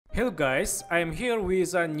Hello guys, I am here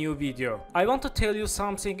with a new video. I want to tell you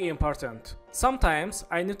something important. Sometimes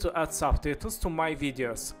I need to add subtitles to my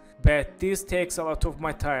videos, but this takes a lot of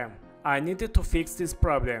my time. I needed to fix this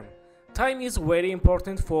problem. Time is very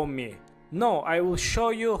important for me. Now I will show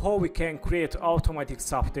you how we can create automatic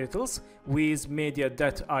subtitles with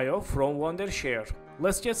media.io from Wondershare.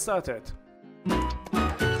 Let's get started.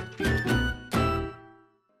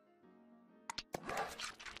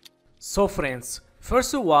 So friends,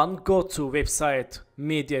 first one, go to website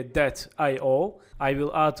media.io. I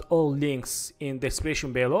will add all links in the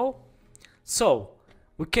description below. So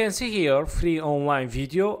we can see here free online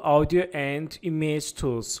video, audio and image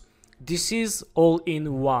tools. This is all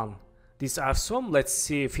in one. This is awesome. Let's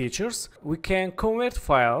see features. We can convert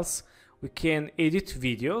files, we can edit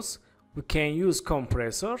videos, we can use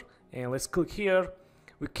compressor, and let's click here.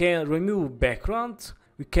 We can remove background.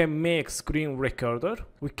 We can make screen recorder.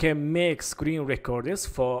 We can make screen recorders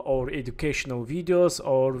for our educational videos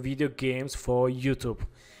or video games for YouTube.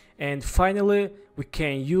 And finally, we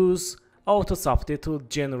can use auto subtitle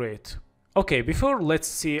generate. Okay, before let's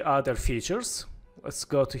see other features. Let's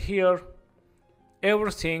go to here.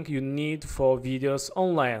 Everything you need for videos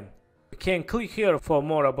online. We can click here for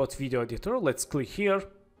more about video editor. Let's click here.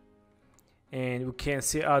 And we can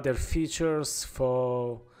see other features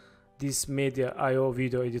for this media.io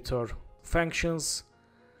video editor functions.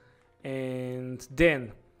 And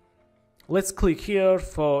then let's click here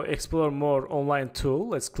for explore more online tool.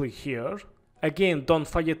 Let's click here. Again, don't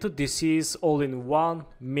forget to this is all in one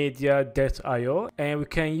media.io, and we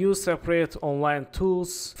can use separate online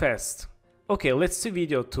tools fast. Okay, let's see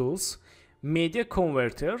video tools. Media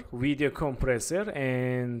converter, video compressor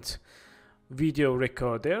and video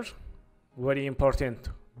recorder, very important.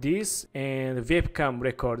 This and webcam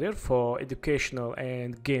recorder for educational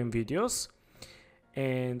and game videos,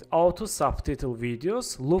 and auto subtitle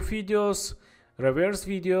videos, loop videos, reverse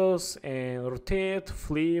videos, and rotate,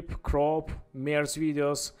 flip, crop, merge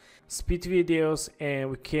videos, speed videos, and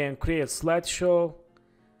we can create slideshow,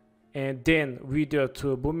 and then video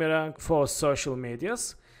to boomerang for social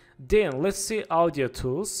medias. Then let's see audio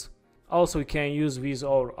tools. Also we can use with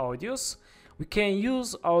our audios. We can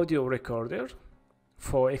use audio recorder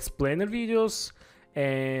for explainer videos,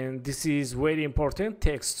 and this is very important,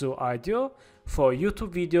 text to audio for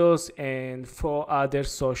YouTube videos and for other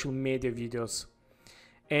social media videos.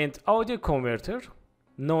 And audio converter,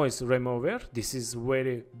 noise remover, this is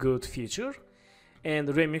very good feature, and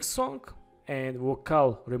remix song and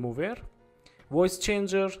vocal remover, voice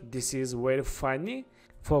changer, this is very funny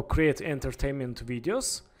for create entertainment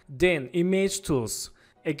videos. Then image tools,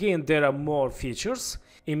 again there are more features.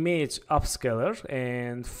 Image upscaler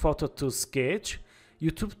and photo to sketch,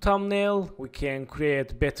 YouTube thumbnail, we can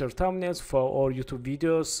create better thumbnails for our YouTube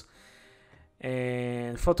videos,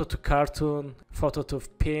 and photo to cartoon, photo to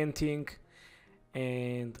painting,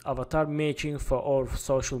 and avatar matching for our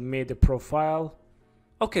social media profile.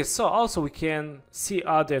 Okay, so also we can see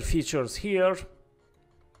other features here,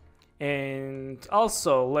 and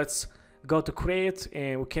also let's go to create,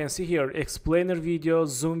 and we can see here explainer video,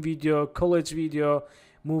 zoom video, college video,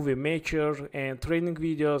 movie maker and training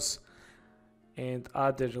videos, and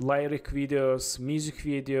other lyric videos, music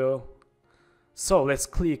video. So let's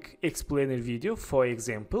click explainer video. For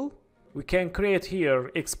example, we can create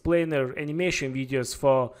here explainer animation videos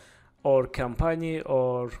for our company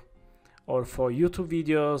or for YouTube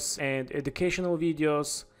videos and educational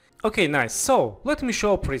videos. Okay, nice. So let me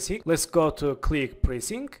show pricing. Let's go to click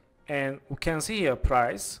pricing, and we can see here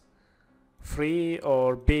price, free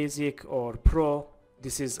or basic or pro.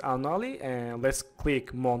 This is annually, and let's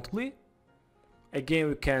click monthly. Again,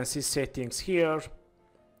 we can see settings here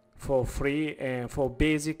for free and for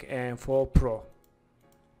basic and for pro.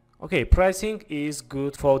 Okay, pricing is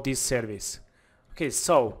good for this service. Okay,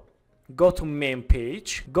 so go to main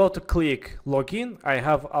page, go to click login. I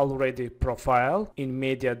have already profile in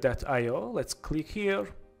media.io. Let's click here.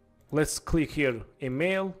 Let's click here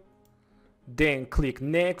email, then click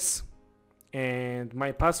next and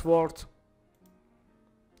my password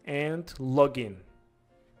and login.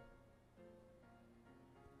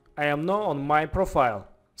 I am now on my profile,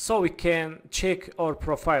 so we can check our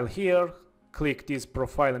profile here. Click this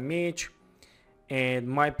profile image and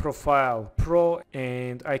my profile pro,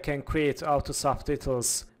 and I can create auto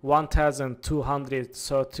subtitles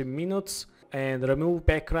 1230 minutes and remove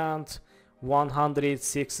background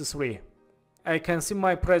 163. I can see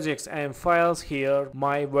my projects and files here,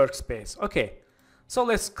 my workspace. Okay, so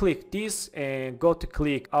let's click this and go to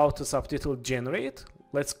click auto subtitle generate.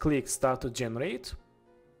 Let's click start to generate.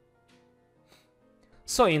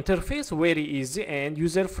 So interface very easy and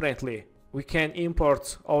user friendly. we can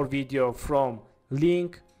import our video from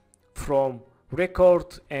link, from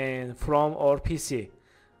record, and from our PC.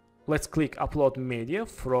 Let's click upload media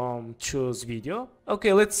from choose video.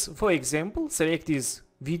 Okay, let's, for example, select this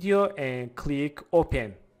video and click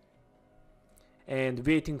open, and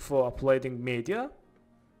waiting for uploading media.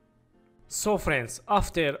 So friends,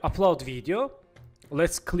 after upload video,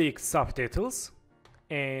 let's click subtitles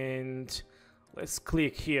and let's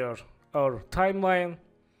click here our timeline,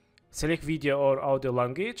 select video or audio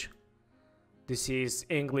language. This is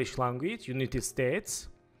English language, United States,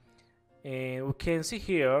 and we can see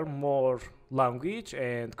here more language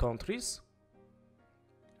and countries.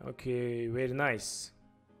 Okay, very nice.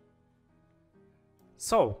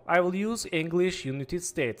 So I will use English United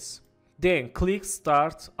States. Then click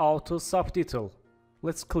start auto subtitle.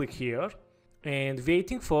 Let's click here and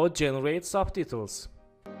waiting for generate subtitles.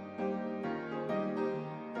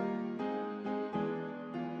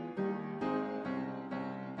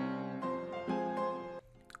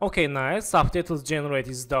 Okay, nice, subtitles generate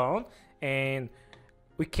is done, and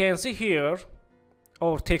we can see here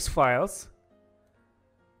our text files.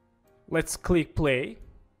 Let's click play.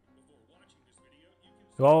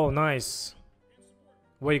 Oh, nice,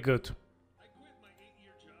 very good.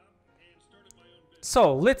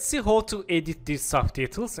 So let's see how to edit these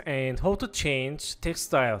subtitles and how to change text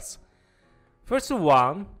styles. First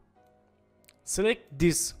one, select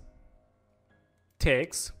this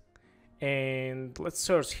text and let's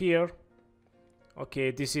search here.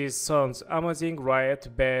 Okay, this is sounds amazing, right?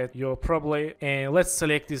 Bad, you're probably. And let's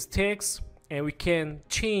select this text and we can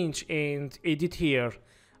change and edit here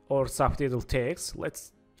our subtitle text.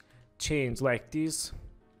 Let's change like this,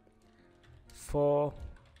 for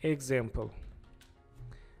example.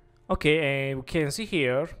 Okay, and we can see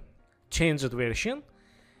here changed version.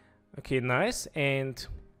 Okay, nice. And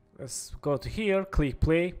let's go to here, click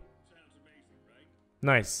play.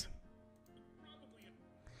 Nice.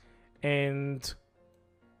 And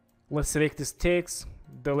let's select this text,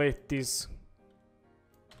 delete this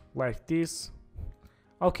like this.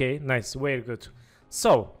 Okay, nice, very good.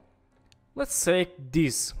 So let's select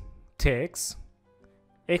this text,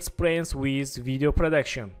 experience with video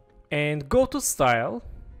production, and go to style.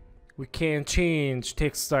 We can change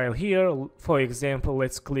text style here. For example,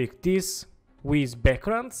 let's click this with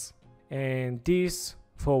backgrounds and this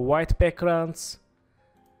for white backgrounds.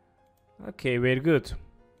 Okay, very good.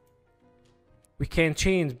 We can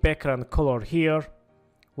change background color here.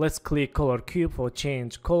 Let's click color cube for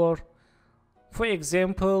change color. For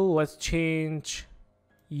example, let's change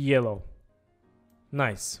yellow.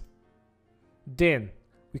 Nice. Then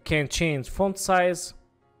we can change font size.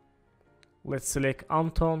 Let's select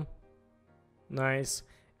Anton. Nice.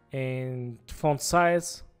 And font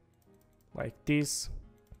size like this.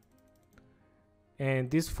 And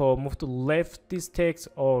this for move to left this text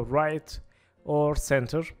or right or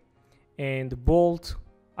center. And bold,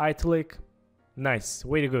 italic. Nice,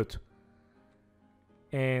 very good.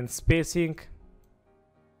 And spacing,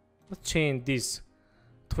 let's change this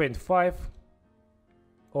 25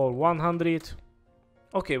 or 100.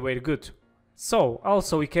 Okay, very good. So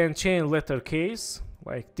also we can change letter case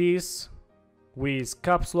like this with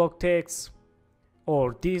caps lock text,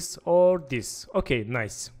 or this or this. Okay,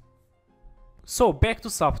 nice. So back to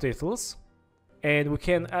subtitles, and we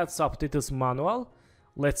can add subtitles manual.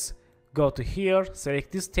 Let's go to here,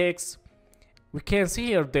 select this text. We can see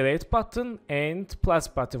here delete button and plus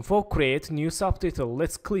button for create new subtitle.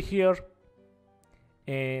 Let's click here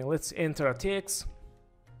and let's enter a text.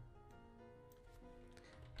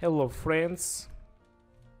 Hello friends,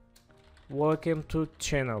 welcome to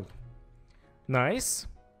channel. Nice.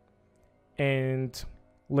 And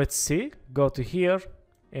let's see, go to here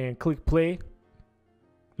and click play.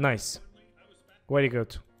 Nice, very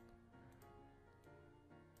good.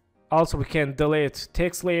 Also we can delete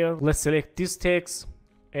text layer. Let's select this text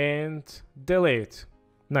and delete.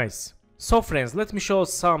 Nice. So friends, let me show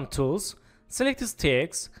some tools. Select this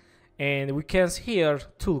text and we can see here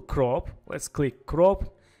tool crop. Let's click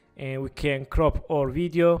crop and we can crop our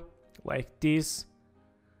video like this.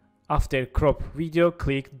 After crop video,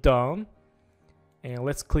 click down and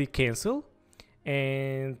let's click cancel.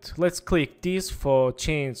 And let's click this for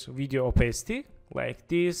change video opacity like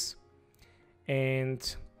this.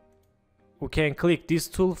 And we can click this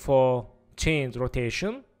tool for change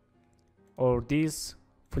rotation, or this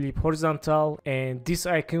flip horizontal, and this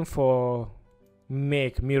icon for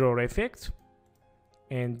make mirror effect,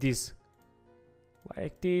 and this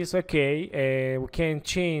like this. Okay, and we can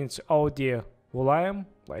change audio volume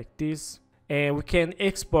like this, and we can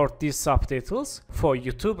export these subtitles for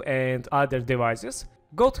YouTube and other devices.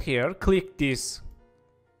 Go to here, click this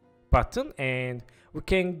button, and we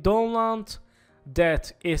can download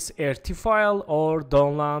that SRT file or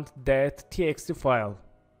download that TXT file.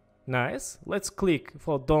 Nice. Let's click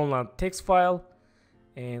for download text file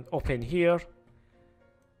and open here.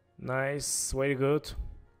 Nice, very good.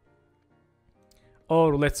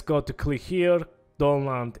 Or let's go to click here,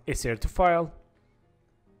 download SRT file.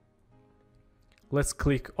 Let's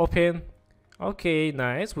click open. Okay,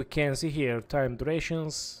 nice. We can see here time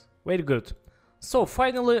durations. Very good. So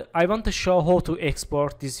finally, I want to show how to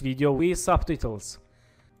export this video with subtitles.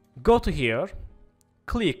 Go to here,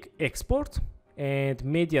 click export and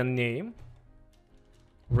media name,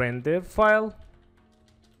 render file,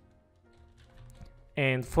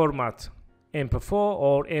 and format MP4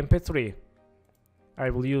 or MP3. I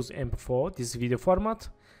will use MP4, this video format,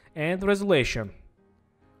 and resolution.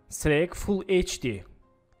 Select Full HD.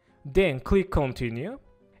 Then click continue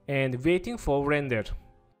and waiting for render.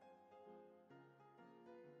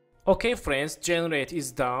 Okay friends, generate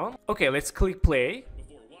is done. Okay, let's click play.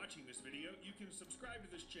 Before watching this video, you can subscribe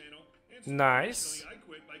to this channel and Nice. I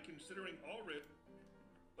quit by considering all rip.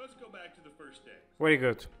 Let's go back to the first day. Very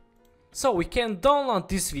good. So we can download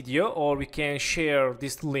this video or we can share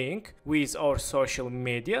this link with our social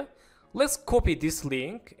media. Let's copy this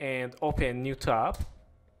link and open new tab.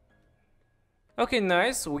 Okay,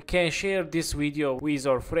 nice. We can share this video with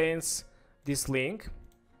our friends, this link.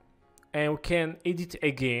 And we can edit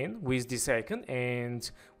again with this icon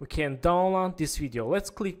and we can download this video. Let's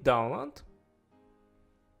click download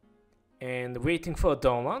and waiting for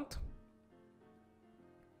download.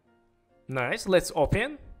 Nice. Let's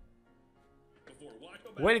open.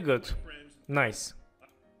 Very good. Nice.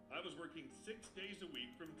 I was working 6 days a week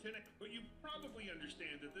from 10, but you probably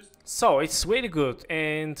understand that this. So it's very good.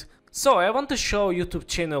 And so I want to show YouTube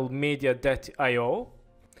channel media.io.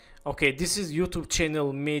 Okay, this is YouTube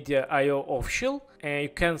channel Media.io official, and you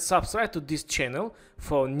can subscribe to this channel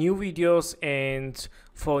for new videos and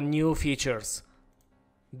for new features.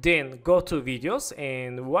 Then go to videos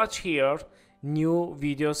and watch here new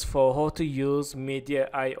videos for how to use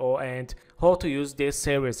Media.io and how to use their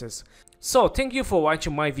services. So thank you for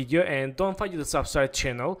watching my video, and don't forget to subscribe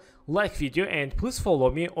channel, like video, and please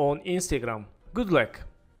follow me on Instagram. Good luck.